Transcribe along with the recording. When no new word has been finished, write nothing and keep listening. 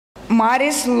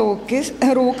Māris,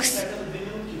 Ruks.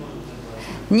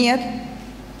 Нет.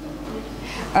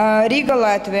 Riga,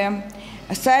 Latvia.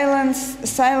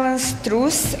 Silence,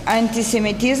 Truth,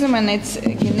 Anti-Semitism and its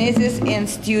genesis in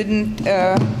student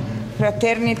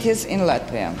fraternities in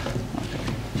Latvia.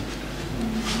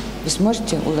 Вы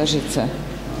сможете уложиться?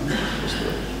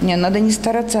 Не, надо не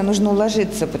стараться, а нужно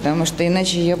уложиться, потому что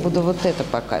иначе я буду вот это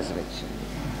показывать.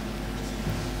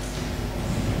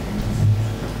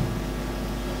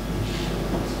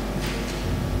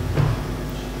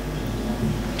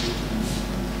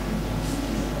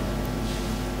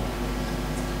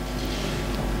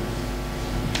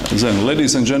 Then,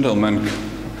 ladies and gentlemen,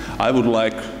 I would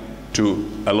like to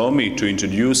allow me to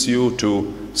introduce you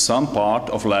to some part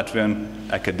of Latvian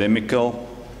academical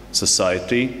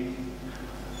society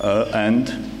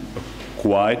and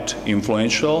quite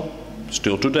influential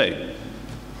still today.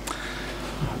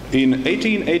 In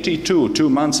 1882, 2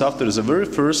 months after the very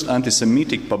first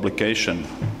anti-Semitic publication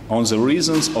on the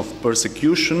reasons of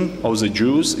persecution of the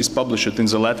Jews is published in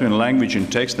the Latvian language in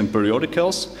text and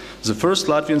periodicals, the first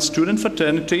Latvian student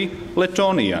fraternity,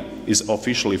 Letonia, is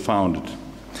officially founded.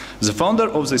 The founder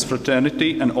of this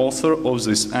fraternity and author of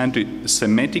this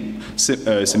anti-Semitic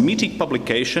Semitic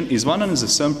publication is one and the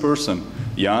same person,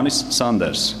 Jānis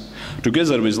Sanders.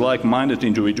 Together with like-minded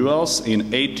individuals,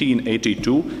 in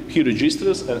 1882, he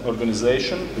registers an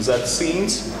organization that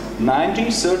since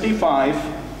 1935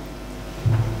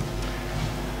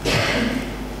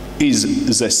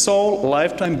 is the sole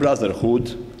lifetime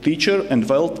brotherhood, teacher and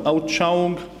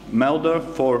Weltanschauung melder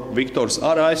for Viktors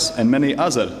Arais and many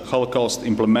other Holocaust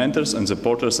implementers and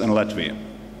supporters in Latvia.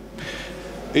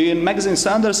 In magazine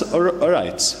Sanders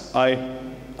writes, I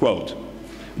quote,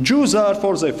 "Jews are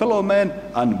for their fellow men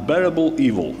unbearable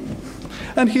evil."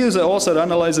 And here the author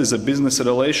analyzes the business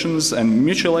relations and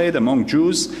mutual aid among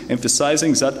Jews,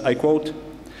 emphasizing that, I quote,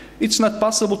 "It's not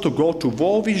possible to go to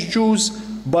war with Jews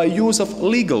by use of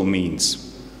legal means,"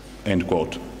 end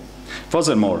quote.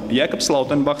 Furthermore, Jakobs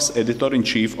Lautenbachs,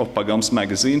 editor-in-chief of Pagams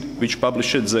magazine, which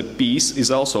published the piece, is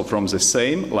also from the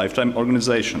same lifetime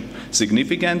organization,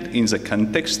 significant in the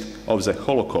context of the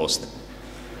Holocaust,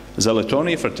 the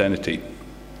Letonia fraternity.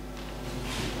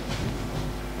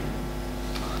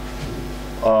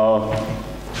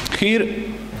 Here,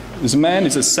 this man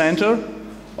is the center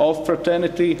of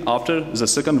fraternity after the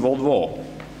Second World War.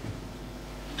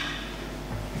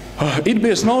 It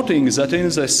bears noting that in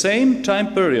the same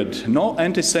time period, no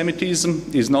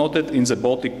anti-Semitism is noted in the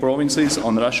Baltic provinces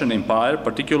on Russian Empire,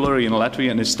 particularly in Latvia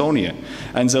and Estonia.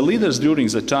 And the leaders during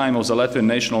the time of the Latvian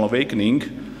national awakening,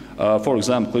 for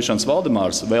example, Klišāns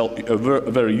Valdemārs,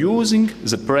 were using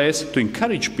the press to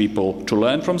encourage people to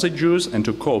learn from the Jews and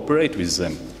to cooperate with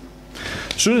them.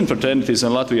 Student fraternities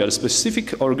in Latvia are a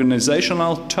specific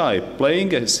organizational type,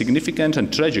 playing a significant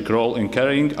and tragic role in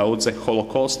carrying out the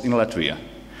Holocaust in Latvia.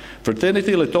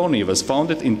 Fraternity Letonia was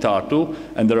founded in Tartu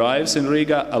and arrives in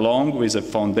Riga along with the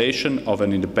foundation of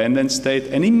an independent state,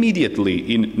 and immediately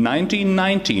in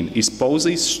 1919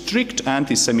 espouses strict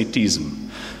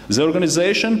anti-Semitism. The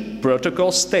organization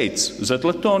protocol states that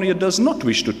Letonia does not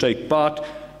wish to take part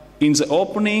in the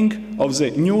opening of the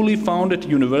newly founded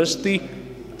university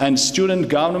and student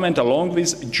government along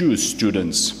with Jewish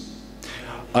students.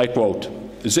 I quote,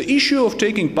 "The issue of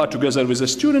taking part together with the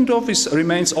student office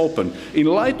remains open in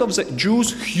light of the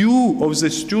Jews' hue of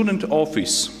the student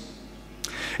office."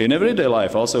 In everyday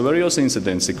life, also various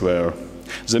incidents occur.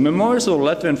 The memoirs of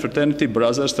Latvian fraternity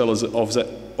brothers tell us of the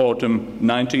autumn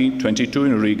 1922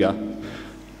 in Riga,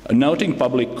 noting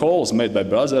public calls made by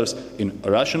brothers in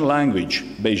Russian language,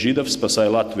 "Bei Židov spasai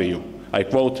Latviju." I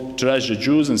quote, "Trash the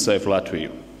Jews and save Latvia."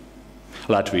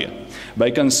 By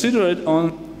considering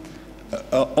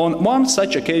on one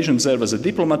such occasion, there was a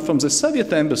diplomat from the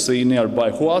Soviet embassy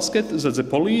nearby who asked that the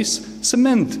police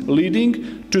cement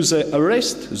leading to the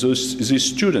arrest these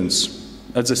students.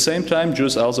 At the same time,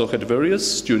 Jews also had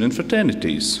various student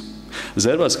fraternities.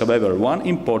 There was, however, one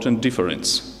important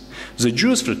difference. The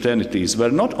Jewish fraternities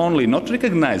were not only not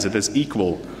recognized as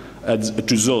equal to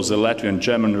those the Latvian,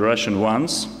 German, Russian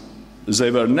ones,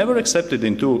 they were never accepted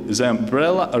into the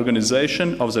umbrella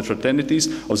organization of the fraternities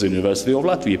of the University of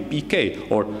Latvia, PK,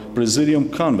 or Presidium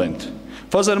Convent.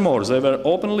 Furthermore, they were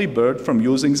openly barred from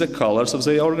using the colors of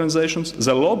their organizations.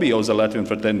 The lobby of the Latvian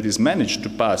fraternities managed to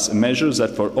pass a measure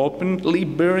that for openly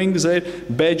bearing their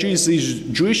badges, these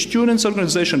Jewish students'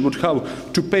 organization would have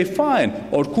to pay fine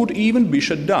or could even be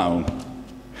shut down.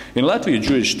 In Latvia,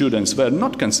 Jewish students were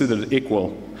not considered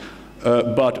equal,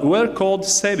 but were called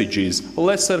savages,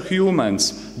 lesser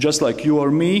humans, just like you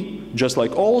or me, just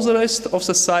like all the rest of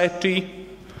society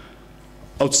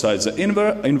outside the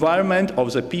environment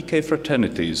of the PK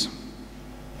fraternities.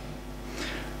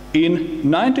 In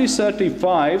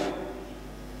 1935,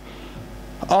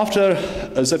 after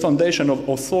the foundation of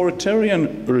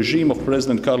authoritarian regime of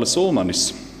President Kārlis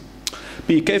Ulmanis,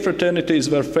 PK fraternities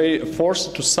were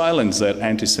forced to silence their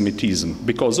anti-Semitism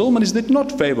because Ulmanis did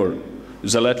not favor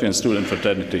the Latvian student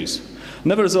fraternities.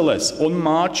 Nevertheless, on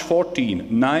March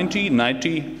 14,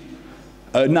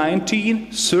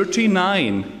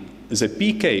 1939, the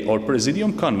PK, or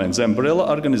Presidium Convent, the umbrella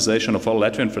organization of all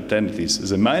Latvian fraternities,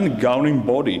 the main governing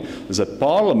body, the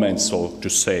parliament, so to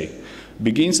say,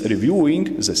 begins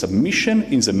reviewing the submission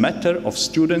in the matter of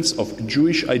students of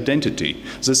Jewish identity.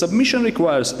 The submission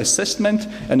requires assessment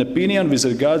and opinion with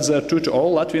regards thereto to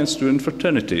all Latvian student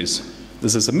fraternities. The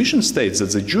submission states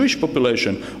that the Jewish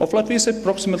population of Latvia is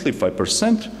approximately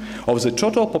 5% of the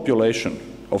total population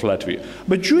of Latvia.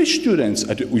 But Jewish students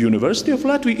at the University of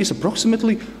Latvia is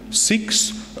approximately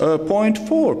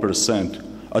 6.4%.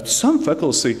 At some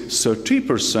faculty,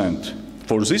 30%.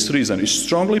 For this reason, it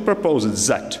strongly proposes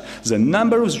that the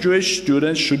number of Jewish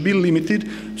students should be limited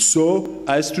so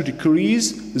as to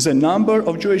decrease the number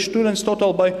of Jewish students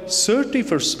total by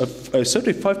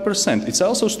 35%. It's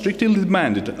also strictly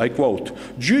demanded, I quote,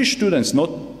 Jewish students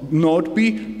not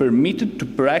be permitted to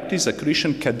practice a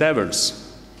Christian cadavers.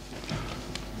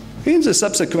 In the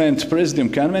subsequent Presidium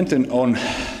Convent on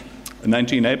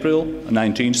 19 April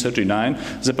 1939,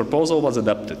 the proposal was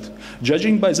adopted.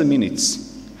 Judging by the minutes,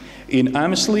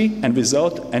 unanimously and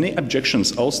without any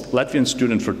objections, all Latvian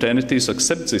student fraternities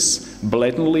accept this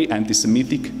blatantly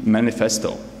anti-Semitic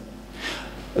manifesto.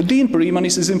 Dean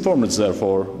Prīmanis is informed,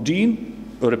 therefore. Dean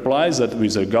replies that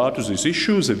with regard to this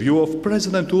issue, the view of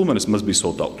President Ulmanis must be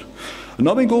sought out.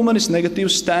 Knowing Ulmanis' negative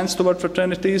stance toward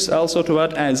fraternities, also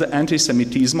toward the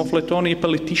anti-Semitism of Lithuania,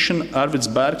 politician Arvids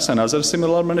Bergs and other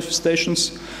similar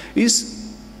manifestations,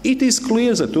 it is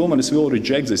clear that Ulmanis will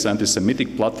reject this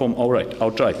anti-Semitic platform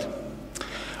outright,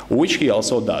 which he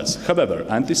also does. However,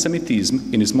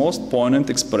 anti-Semitism, in its most poignant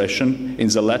expression in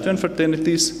the Latvian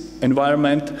fraternities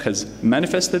environment, has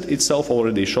manifested itself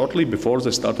already shortly before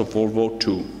the start of World War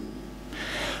II.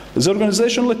 The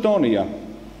organization Lithuania,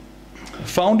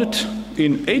 founded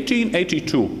in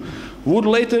 1882, would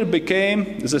later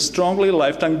become the strongly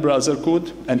lifetime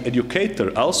brotherhood and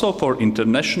educator also for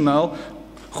international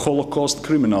Holocaust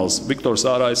criminals, Viktor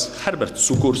Zārais, Herbert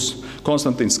Cukurs,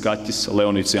 Konstantins Kaķis,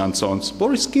 Leonids Jansons,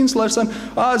 Boris Kinslers, and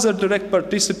other direct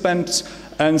participants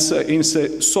in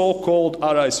the so-called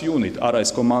Arais unit,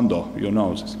 Arais Commando, you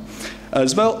know this,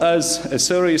 as well as a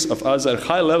series of other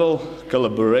high-level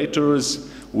collaborators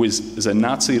with the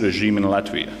Nazi regime in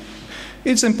Latvia.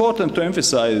 It's important to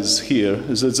emphasize here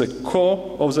that the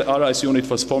core of the Arais unit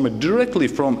was formed directly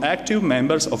from active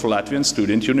members of Latvian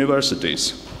student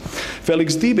universities.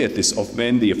 Felix Dībietis of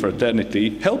Vendia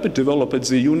fraternity helped develop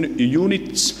the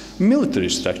unit's military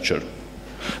structure.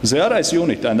 The Arais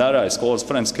unit and Arais close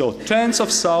friends killed tens of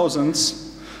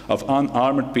thousands of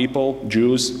unarmed people,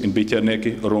 Jews in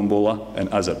Biķerneki, Rumbula, and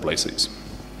other places.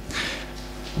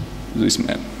 This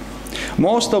man.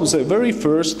 Most of the very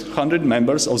first 100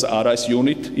 members of the Arais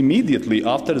unit immediately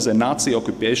after the Nazi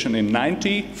occupation in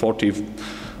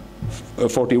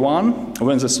 1941,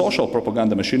 when the social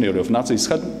propaganda machinery of Nazis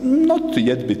had not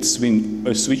yet been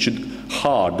switched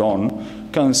hard on,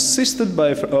 consisted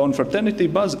on fraternity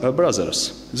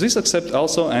brothers. This except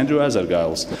also Andrew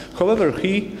Azargiles. However,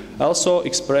 he also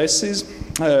expresses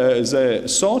the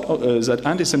thought that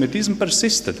anti-Semitism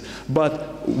persisted,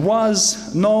 but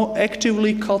was not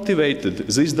actively cultivated.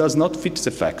 This does not fit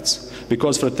the facts,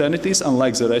 because fraternities,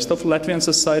 unlike the rest of Latvian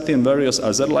society and various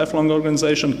other lifelong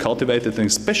organizations, cultivated an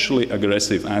especially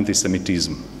aggressive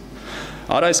anti-Semitism.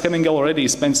 Arais, having already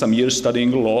spent some years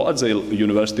studying law at the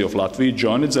University of Latvia,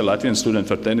 joined the Latvian student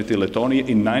fraternity Lithuania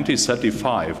in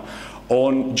 1935.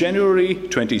 On January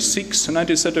 26,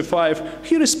 1935,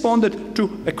 he responded to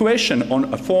a question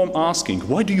on a form asking,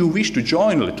 "Why do you wish to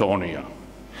join Lithuania?"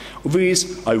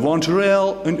 With, "I want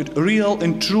real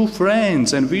and true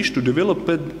friends and wish to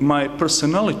develop my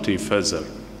personality further."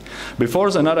 Before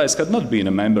then, Arais had not been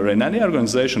a member in any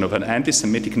organization of an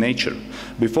anti-Semitic nature.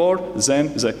 Before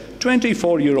then, the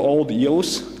 24-year-old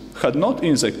youth had not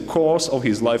in the course of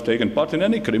his life taken part in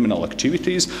any criminal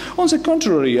activities. On the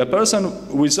contrary, a person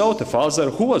without a father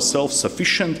who was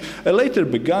self-sufficient later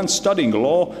began studying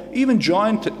law, even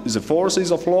joined the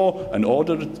forces of law and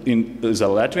ordered in the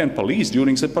Latvian police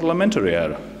during the parliamentary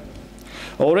era.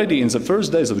 Already in the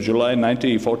first days of July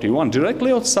 1941,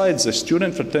 directly outside the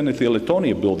student fraternity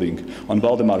Lithuania building on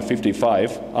Valdemar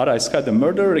 55, Arais had a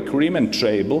murder requiem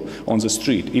table on the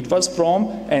street. It was from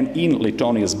and in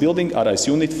Lithuania's building Arais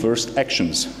unit first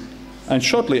actions. And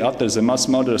shortly after the mass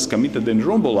murders committed in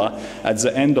Rumbula at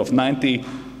the end of 1941,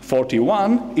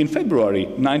 1941, in February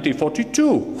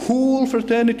 1942, whole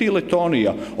fraternity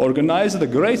Lithuania organized a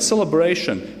great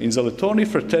celebration in the Lithuania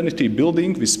Fraternity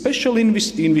building with special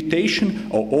invitation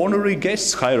of honorary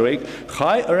guests,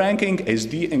 high-ranking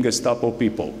SD and Gestapo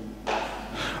people.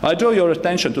 I draw your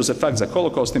attention to the fact that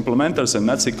Holocaust implementers and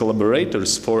Nazi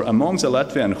collaborators for among the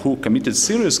Latvians who committed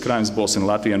serious crimes both in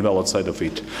Latvia and well outside of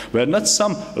it were not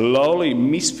some lowly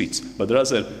misfits, but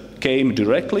rather came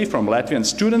directly from Latvian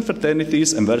student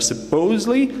fraternities and were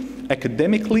supposedly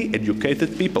academically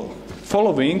educated people.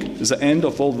 Following the end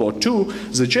of World War II,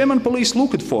 the German police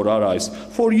looked for Māris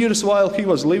for years while he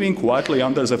was living quietly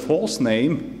under the false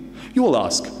name. You will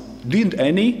ask, didn't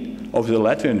any of the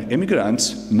Latvian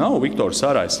immigrants know Viktor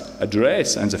Sārājs'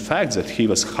 address and the fact that he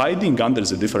was hiding under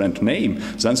the different name?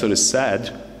 The answer is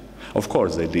sad. Of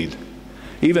course they did.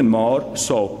 Even more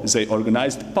so, they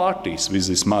organized parties with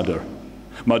this murderer.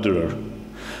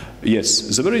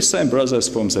 Yes, the very same brothers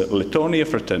from the Lithuania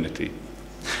fraternity.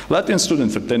 Latvian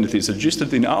student fraternities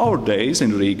registered in our days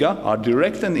in Riga are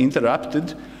direct and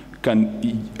interrupted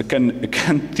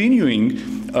continuing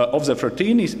of the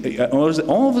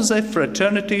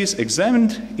fraternities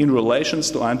examined in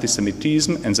relations to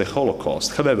anti-Semitism and the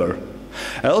Holocaust. However,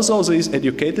 although these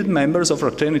educated members of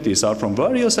fraternities are from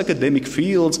various academic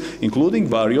fields, including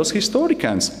various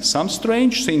historians, some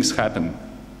strange things happen.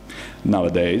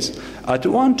 Nowadays, at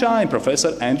one time,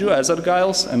 Professor Andrew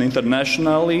Azargiles, an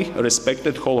internationally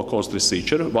respected Holocaust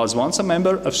researcher, was once a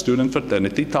member of student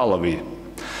fraternity Latvia.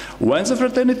 When the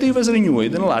fraternity was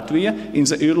renewed in Latvia in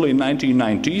the early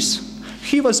 1990s,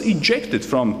 he was ejected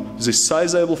from this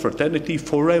sizable fraternity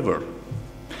forever.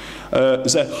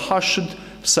 The harsh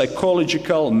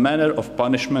psychological manner of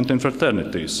punishment in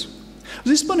fraternities.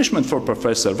 This punishment for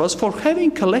Professor was for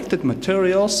having collected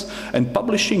materials and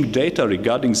publishing data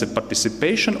regarding the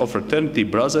participation of fraternity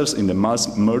brothers in the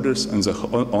mass murders on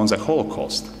the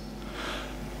Holocaust.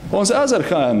 On the other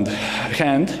hand,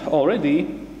 already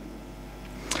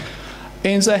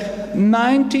in the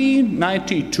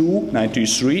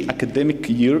 1992-93 academic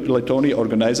year, Lithuania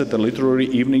organized a literary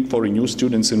evening for new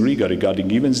students in Riga regarding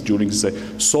events during the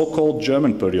so-called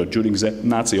German period, during the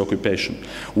Nazi occupation.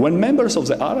 When members of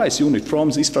the Māris unit from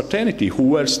this fraternity, who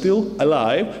were still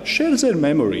alive, shared their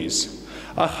memories.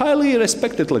 A highly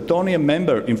respected Lithuanian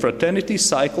member in fraternity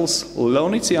cycles,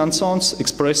 Leonids Jansons,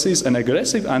 expresses an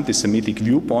aggressive anti-Semitic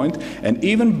viewpoint and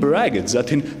even bragged that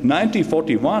in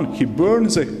 1941 he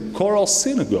burned the choral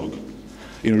synagogue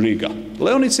in Riga.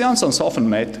 Leonids Jansons often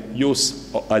met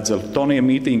youth at the Lithuanian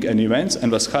meeting and events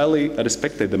and was highly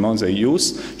respected among the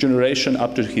youth generation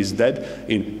up to his death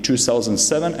in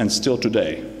 2007 and still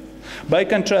today. By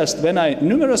contrast, when I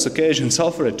numerous occasions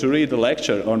offered to read a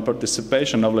lecture on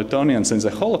participation of Lithuanians in the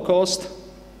Holocaust,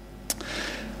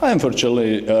 I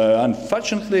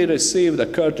unfortunately received a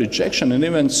curt rejection and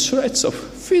even threats of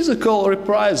physical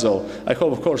reprisal. I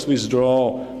hope, of course,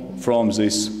 withdraw from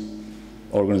this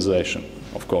organization,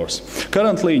 of course.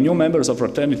 Currently, new members of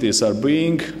fraternities are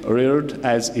being reared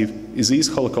as if these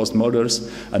Holocaust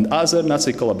murderers and other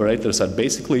Nazi collaborators are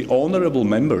basically honorable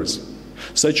members.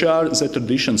 Such are the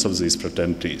traditions of these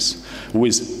fraternities,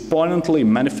 which poignantly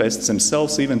manifest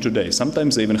themselves even today,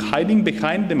 sometimes even hiding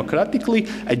behind democratically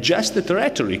adjusted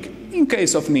rhetoric in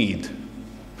case of need.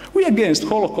 We against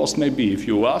Holocaust, maybe, if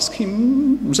you ask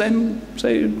him, then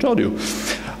they told you.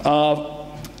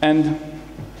 And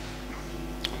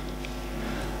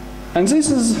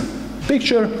this is a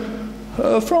picture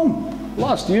from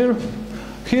last year.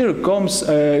 Here goes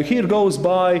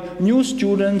by new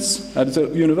students at the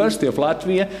University of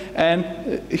Latvia, and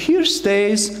here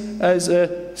stays as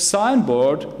a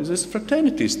signboard these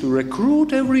fraternities to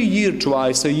recruit every year,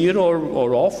 twice a year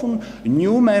or often,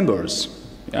 new members.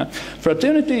 Yeah?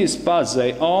 Fraternities pass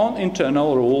their own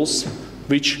internal rules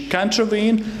which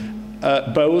contravene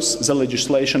both the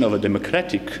legislation of a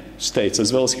democratic states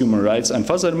as well as human rights, and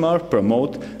furthermore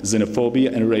promote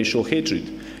xenophobia and racial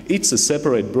hatred. It's a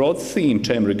separate broad theme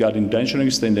term regarding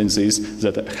dangerous tendencies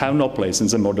that have no place in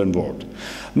the modern world.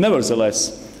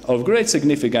 Nevertheless, of great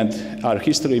significance are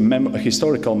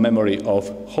historical memory of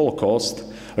Holocaust,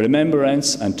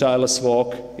 remembrance and tireless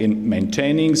work in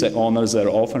maintaining the honors that are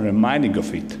often reminding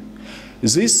of it.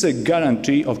 This is a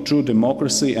guarantee of true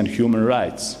democracy and human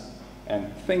rights.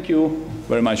 And thank you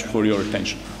very much for your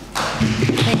attention.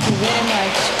 Thank you very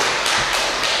much.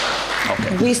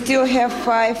 Okay. We still have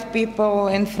 5 people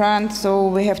in front, so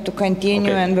we have to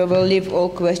continue, and we will leave all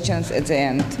questions at the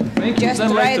end. Just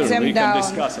write them down. We can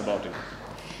discuss about it.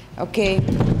 Okay.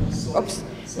 Oops.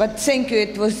 But thank you.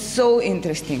 It was so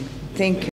interesting. Thank you.